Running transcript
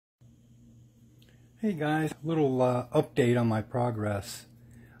Hey guys, a little update on my progress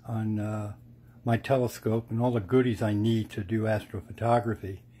on my telescope and all the goodies I need to do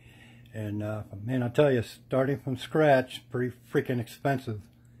astrophotography. And man, I'll tell you, starting from scratch, pretty freaking expensive.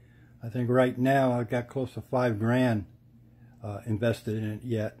 I think right now I've got close to $5 grand invested in it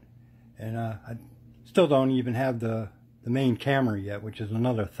yet. And I still don't even have the main camera yet, which is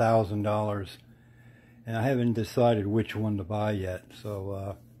another $1,000. And I haven't decided which one to buy yet,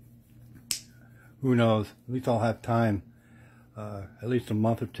 so who knows? At least I'll have time, at least a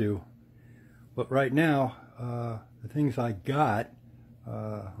month or two. But right now, the things I got,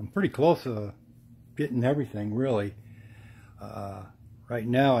 I'm pretty close to getting everything, really. Right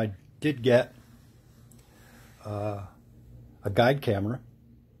now, I did get a guide camera.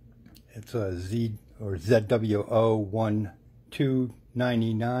 It's a ZWO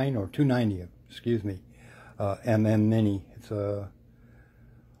 1299 or 290, excuse me, MM Mini. It's a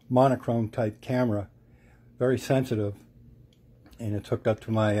monochrome type camera, very sensitive, and it's hooked up to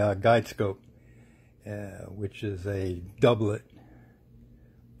my guide scope, which is a doublet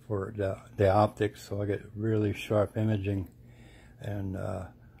for the optics, so I get really sharp imaging, and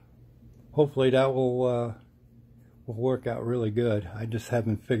hopefully that will work out really good. I just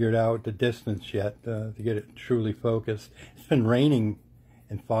haven't figured out the distance yet to get it truly focused. It's been raining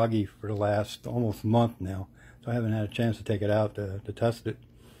and foggy for the last almost month now, so I haven't had a chance to take it out to test it.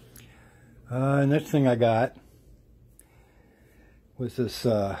 Next thing I got was this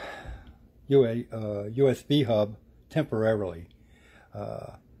USB hub temporarily,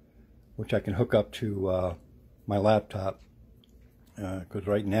 which I can hook up to my laptop, because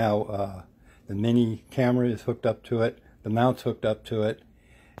right now the mini camera is hooked up to it, the mount's hooked up to it,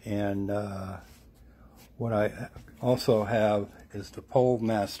 and what I also have is the Pole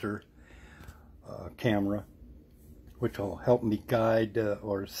Master camera, which will help me guide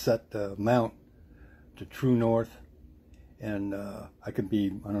or set the mount to true north, and I could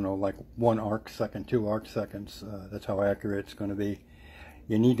be, I don't know, like 1 arc second, 2 arc seconds. That's how accurate it's going to be.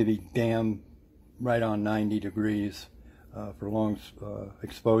 You need to be damn right on 90 degrees for long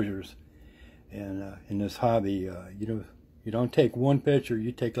exposures, and in this hobby, you don't take one picture,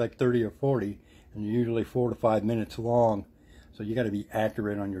 you take like 30 or 40, and they're usually 4 to 5 minutes long, so you got to be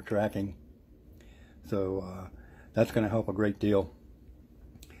accurate on your tracking. So that's going to help a great deal.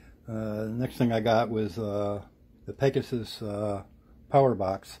 Next thing I got was the Pegasus power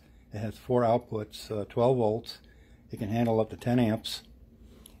box. It has 4 outputs, 12 volts. It can handle up to 10 amps.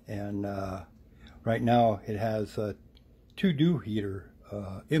 And right now it has 2 dew heater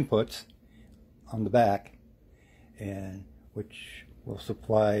inputs on the back, and which will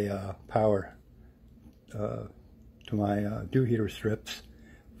supply power to my dew heater strips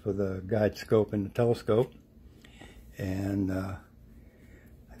for the guide scope and the telescope. And I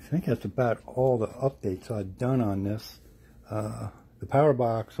think that's about all the updates I've done on this. The power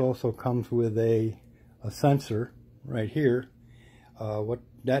box also comes with a sensor right here. What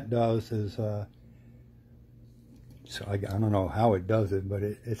that does is, so I don't know how it does it, but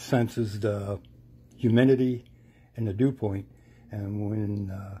it senses the humidity and the dew point, and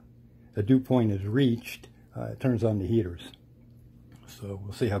when the dew point is reached, it turns on the heaters. So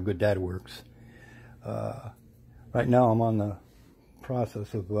we'll see how good that works. Right now I'm on the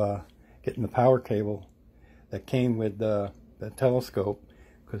process of getting the power cable that came with the telescope,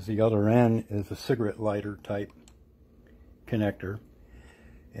 because the other end is a cigarette lighter type connector.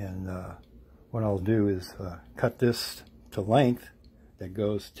 And what I'll do is cut this to length that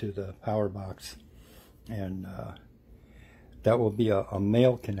goes to the power box, and that will be a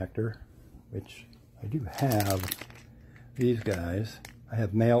male connector, which I do have these guys. I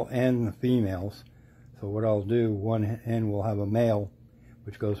have male and females. So what I'll do, one end will have a male,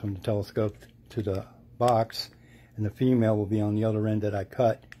 which goes from the telescope to the box, and the female will be on the other end that I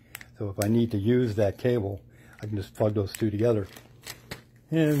cut. So if I need to use that cable, I can just plug those two together.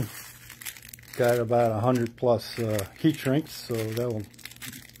 And got about 100 plus heat shrinks, so that will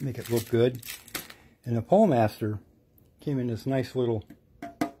make it look good. And the Pole Master came in this nice little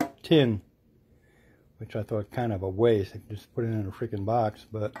tin, which I thought kind of a waste. I could just put it in a freaking box,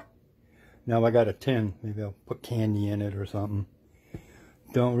 but now I got a tin. Maybe I'll put candy in it or something.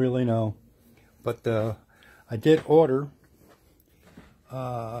 Don't really know. But I did order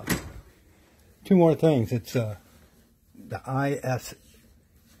 2 more things. It's the IS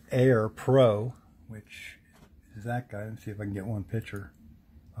Air Pro, which is that guy. Let's see if I can get one picture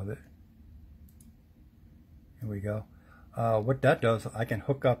of it. Here we go. What that does, I can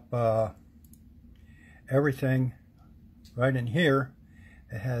hook up everything right in here.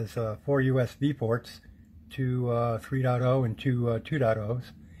 It has 4 USB ports, 2 3.0 and 2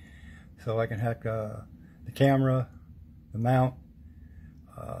 2.0s. so I can hack the camera, the mount,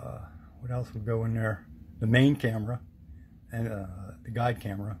 what else would go in there? The main camera, and the guide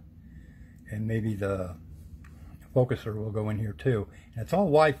camera, and maybe the focuser will go in here too. And it's all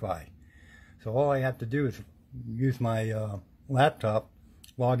Wi-Fi, so all I have to do is use my laptop,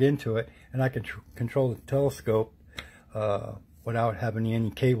 log into it, and I can control the telescope without having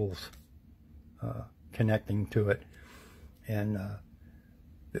any cables connecting to it. And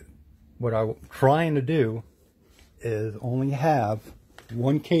what I'm trying to do is only have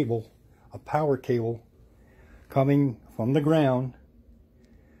one cable, a power cable, coming from the ground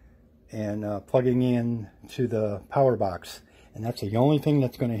and plugging in to the power box. And that's the only thing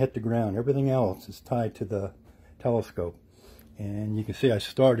that's going to hit the ground. Everything else is tied to the telescope. And you can see I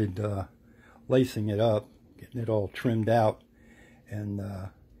started lacing it up, getting it all trimmed out, and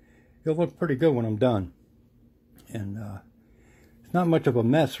it'll look pretty good when I'm done. And it's not much of a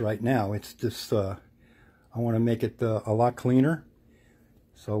mess right now. It's just I want to make it a lot cleaner,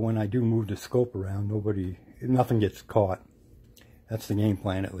 so when I do move the scope around, nothing gets caught. That's the game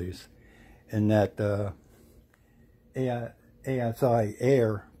plan, at least. And that ASI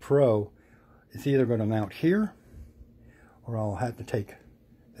Air Pro is either going to mount here, or I'll have to take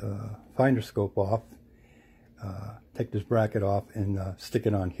the finder scope off, take this bracket off, and stick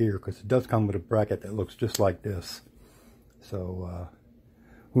it on here, because it does come with a bracket that looks just like this. So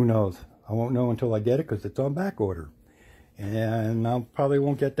who knows? I won't know until I get it, because it's on back order, and I probably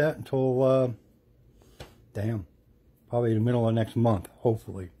won't get that until probably the middle of next month,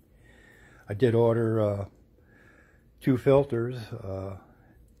 hopefully. I did order 2 filters,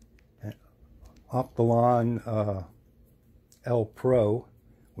 Optolon L Pro,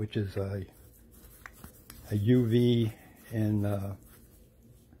 which is a UV and I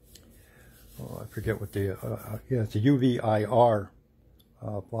forget what the yeah, it's a UV IR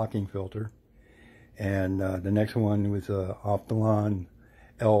blocking filter, and the next one was Optolon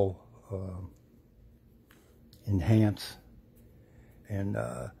L Enhance, and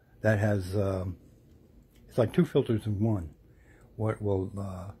that has it's like 2 filters in one. What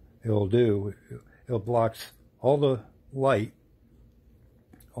it'll do, it blocks all the light,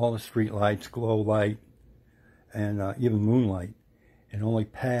 all the street lights, glow light, and even moonlight, and only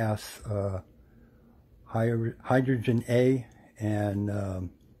pass hydrogen A and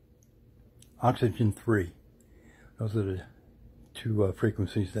oxygen 3. Those are the 2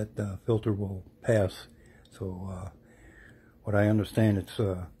 frequencies that the filter will pass. So what I understand, it's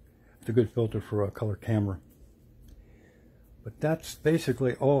a good filter for a color camera. But that's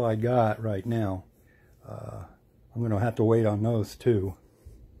basically all I got right now. I'm going to have to wait on those too.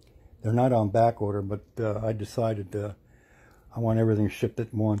 They're not on back order, but I decided I want everything shipped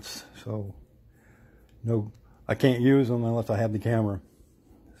at once. So I can't use them unless I have the camera.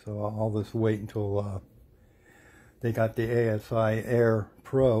 So I'll just wait until they got the ASI Air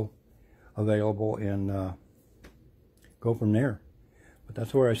Pro available and go from there. But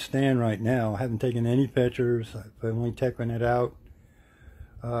that's where I stand right now. I haven't taken any pictures. I've only taken it out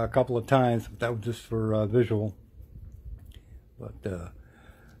a couple of times, but that was just for visual. But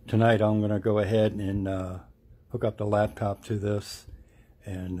tonight I'm going to go ahead and hook up the laptop to this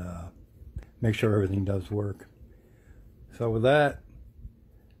and make sure everything does work. So with that,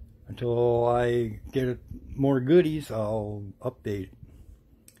 until I get more goodies, I'll update.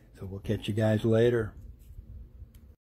 So we'll catch you guys later.